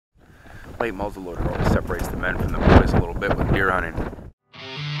late muzzleloader always separates the men from the boys a little bit with deer hunting.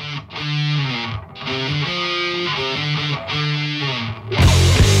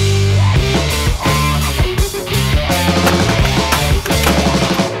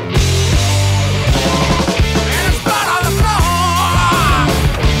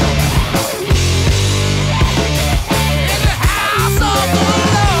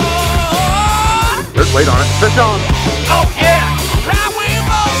 There's weight on it. Fish on. Oh yeah!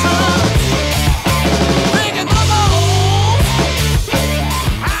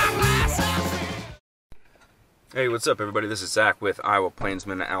 Hey, what's up everybody? This is Zach with Iowa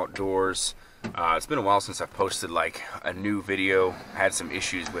Plainsman Outdoors. It's been a while since I've posted like a new video. I had some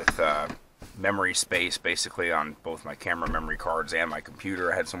issues with memory space basically on both my camera memory cards and my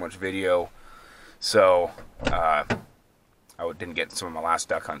computer. I had so much video, so I didn't get some of my last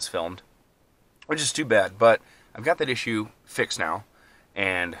duck hunts filmed, which is too bad, but I've got that issue fixed now,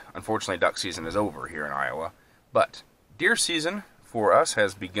 and unfortunately duck season is over here in Iowa, but deer season for us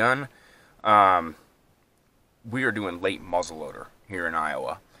has begun. We are doing late muzzleloader here in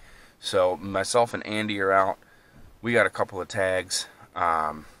Iowa. So myself and Andy are out. We got a couple of tags,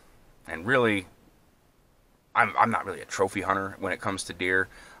 and really, I'm not really a trophy hunter when it comes to deer.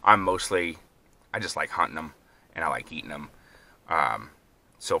 I just like hunting them, and I like eating them.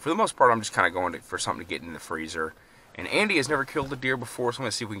 So for the most part, I'm just kind of going for something to get in the freezer. And Andy has never killed a deer before, so I'm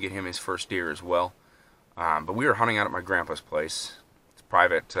going to see if we can get him his first deer as well. But we are hunting out at my grandpa's place. It's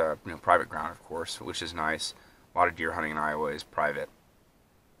private, private ground, of course, which is nice. A lot of deer hunting in Iowa is private.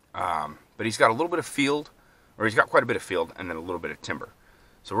 But he's got a little bit of field, or he's got quite a bit of field, and then a little bit of timber.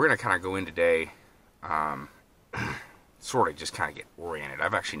 So we're going to kind of go in today, sort of just kind of get oriented.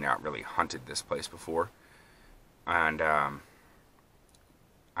 I've actually not really hunted this place before. And I'm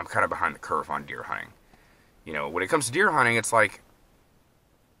kind of behind the curve on deer hunting. You know, when it comes to deer hunting, it's like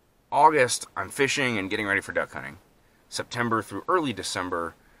August, I'm fishing and getting ready for duck hunting. September through early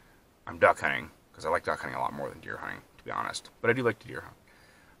December, I'm duck hunting. Because I like duck hunting a lot more than deer hunting, to be honest. But I do like to deer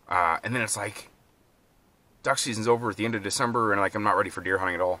hunt. And then it's like, duck season's over at the end of December, and like I'm not ready for deer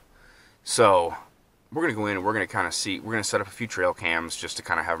hunting at all. So we're going to go in and we're going to kind of see, we're going to set up a few trail cams just to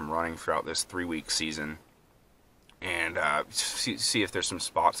kind of have them running throughout this 3-week season. And see if there's some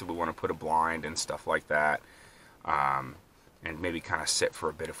spots that we want to put a blind and stuff like that. And maybe kind of sit for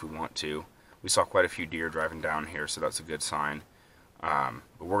a bit if we want to. We saw quite a few deer driving down here, so that's a good sign. But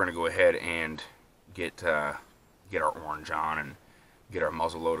we're going to go ahead and get our orange on and get our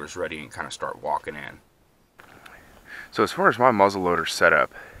muzzle loaders ready and kind of start walking in. So as far as my muzzle loader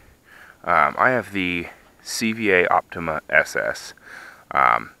setup, I have the CVA Optima SS.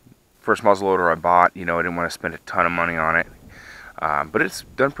 First muzzle loader I bought, I didn't want to spend a ton of money on it, but it's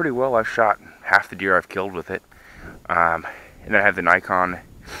done pretty well. I've shot half the deer I've killed with it. And I have the Nikon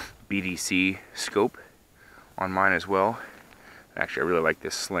BDC scope on mine as well. Actually, I really like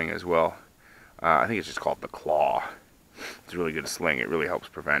this sling as well. I think it's just called the Claw. It's a really good sling. It really helps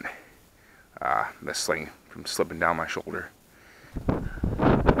prevent the sling from slipping down my shoulder.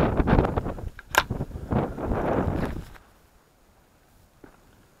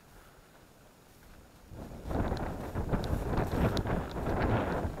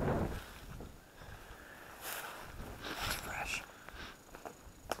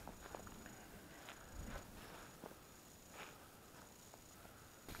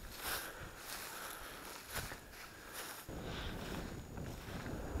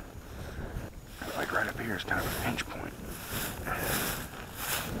 Right up here is kind of a pinch point.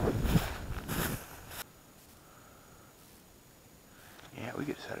 Yeah, we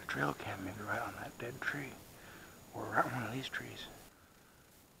could set a trail cam maybe right on that dead tree, or right on one of these trees.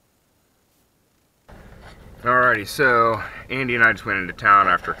 Alrighty, so Andy and I just went into town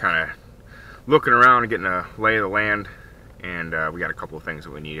after kind of looking around and getting a lay of the land, and we got a couple of things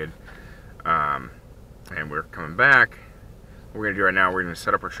that we needed. And we're coming back. What we're going to do right now, we're going to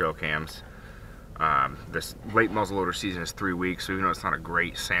set up our trail cams. This late muzzleloader season is 3 weeks, so even though it's not a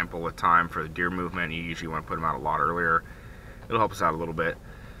great sample of time for the deer movement, you usually want to put them out a lot earlier. It'll help us out a little bit.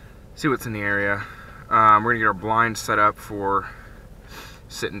 See what's in the area. We're going to get our blinds set up for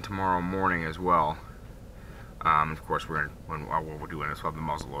sitting tomorrow morning as well. Of course, while we're doing this, we'll have the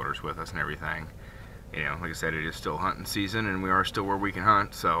muzzleloaders with us and everything. Like I said, it is still hunting season, and we are still where we can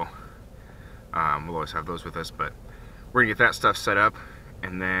hunt, so we'll always have those with us. But we're going to get that stuff set up,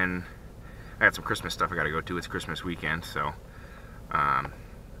 and then I got some Christmas stuff I got to go to. It's Christmas weekend, so I'm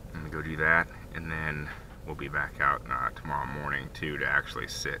going to go do that, and then we'll be back out tomorrow morning too to actually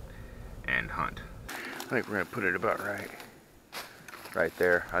sit and hunt. I think we're going to put it about right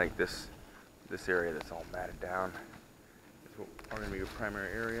there. I think this area that's all matted down is what are going to be your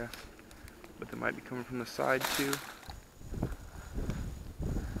primary area. but they might be coming from the side too.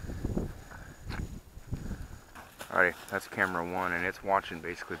 Alright, that's camera 1, and it's watching.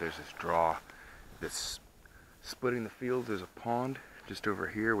 Basically there's this draw that's splitting the fields. There's a pond just over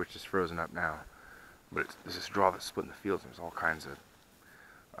here which is frozen up now, but there's this draw that's splitting the fields, and there's all kinds of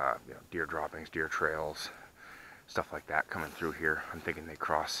deer droppings, deer trails, stuff like that coming through here. I'm thinking they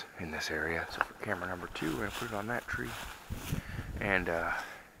cross in this area. So for camera number 2, we're going to put it on that tree. And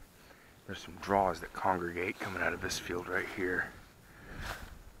there's some draws that congregate coming out of this field right here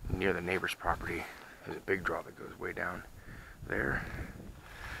near the neighbor's property. There's a big draw that goes way down there.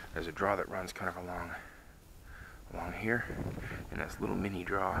 There's a draw that runs kind of along here, and this little mini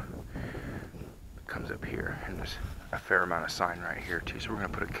draw that comes up here, and there's a fair amount of sign right here too. So we're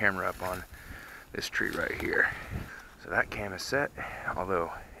going to put a camera up on this tree right here. So that cam is set,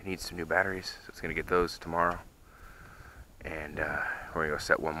 although it needs some new batteries, so it's going to get those tomorrow. And we're going to go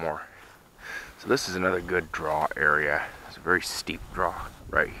set one more. So this is another good draw area. It's a very steep draw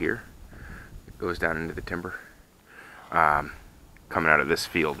right here. It goes down into the timber, coming out of this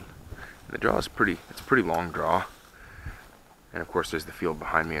field. And the draw is it's a pretty long draw. And of course there's the field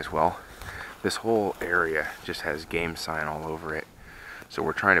behind me as well. This whole area just has game sign all over it. So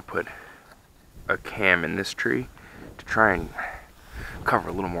we're trying to put a cam in this tree to try and cover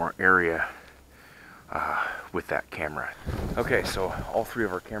a little more area with that camera. Okay, so all 3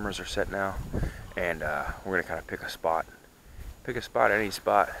 of our cameras are set now, and we're gonna kind of pick a spot, any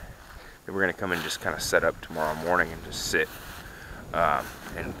spot that we're gonna come and just kind of set up tomorrow morning and just sit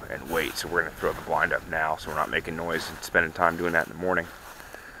and wait. So we're gonna throw the blind up now, so we're not making noise and spending time doing that in the morning.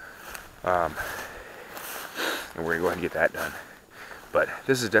 And we're gonna go ahead and get that done. But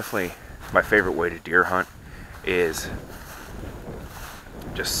this is definitely my favorite way to deer hunt, is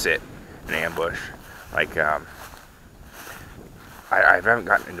just sit and ambush. Like I haven't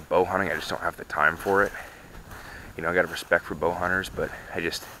gotten into bow hunting. I just don't have the time for it. You know, I got a respect for bow hunters, but I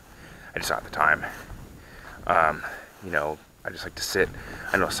just don't have the time. You know, I just like to sit.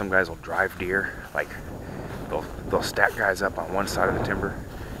 I know some guys will drive deer, like they'll stack guys up on one side of the timber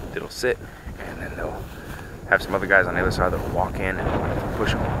that'll sit, and then they'll have some other guys on the other side that'll walk in and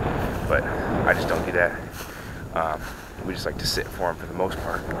push them. But I just don't do that. We just like to sit for them for the most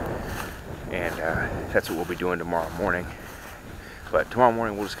part. And that's what we'll be doing tomorrow morning. But tomorrow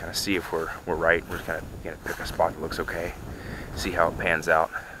morning we'll just kind of see if we're right. We're just kind of pick a spot that looks okay, see how it pans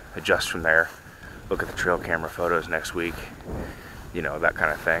out, adjust from there, look at the trail camera photos next week, you know, that kind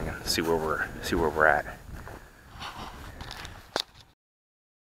of thing, and see where we're at.